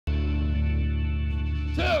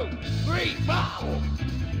2, 3,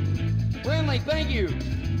 4. Friendly, thank you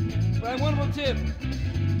for that wonderful tip.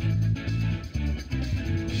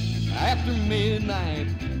 After midnight,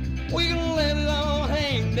 we gonna let it all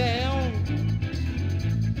hang down.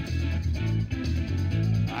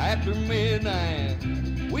 After midnight,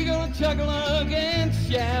 we gonna chuckle and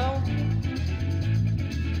shout.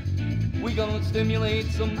 We gonna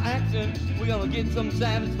stimulate some action. We gonna get some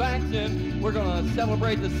satisfaction. We're gonna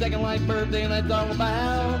celebrate the second life birthday, and that's all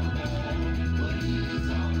about.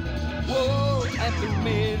 Whoa, after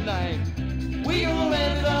midnight, we gonna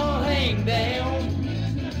let it all hang down.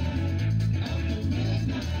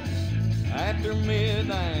 After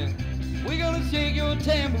midnight, we gonna shake your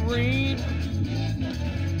tambourine.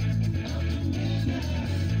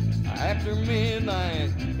 After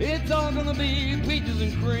midnight, it's all gonna be peaches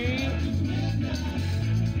and cream.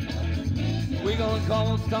 We're gonna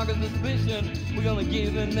cause talk of suspicion. We're gonna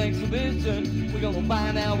give an exhibition. We're gonna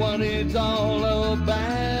find out what it's all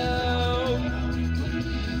about.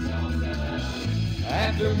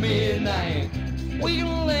 After midnight, we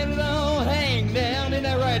gonna let it all hang down. Isn't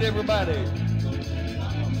that right, everybody?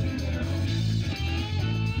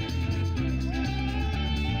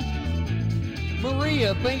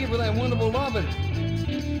 Maria, thank you for that wonderful loving.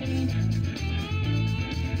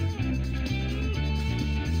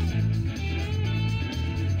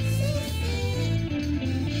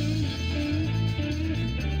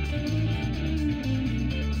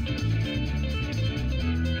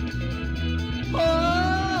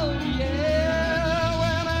 Oh, yeah,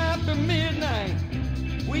 well, after midnight,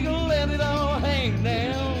 we gonna let it all hang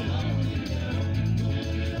down.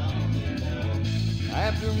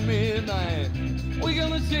 After midnight, we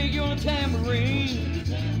gonna shake your tambourine.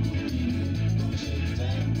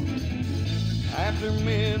 After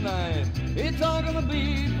midnight, it's all gonna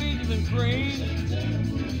be peaches and cream.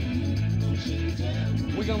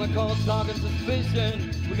 We're gonna cause talk and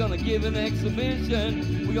suspicion. We're gonna give an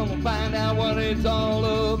exhibition. We're gonna find out what it's all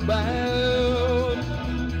about.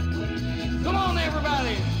 Come on,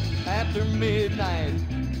 everybody! After midnight,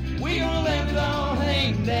 we gonna let it all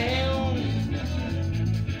hang down.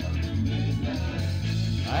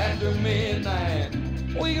 After midnight,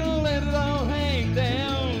 we gonna let it all hang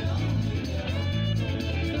down.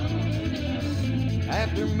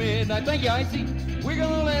 After midnight, thank you, Icy. We're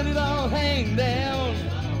gonna let it all hang down.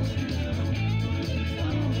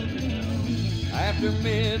 After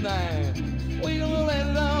midnight, we gonna let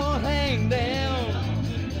it all hang down.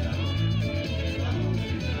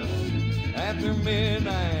 After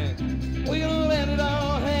midnight, we gonna let it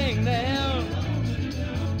all hang down.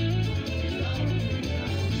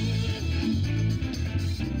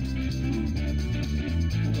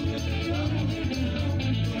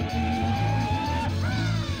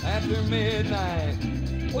 After midnight,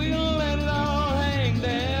 we gonna let it all hang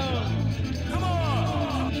down. Come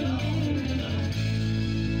on!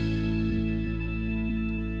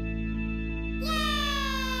 Yay!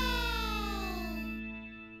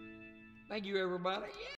 Thank you, everybody.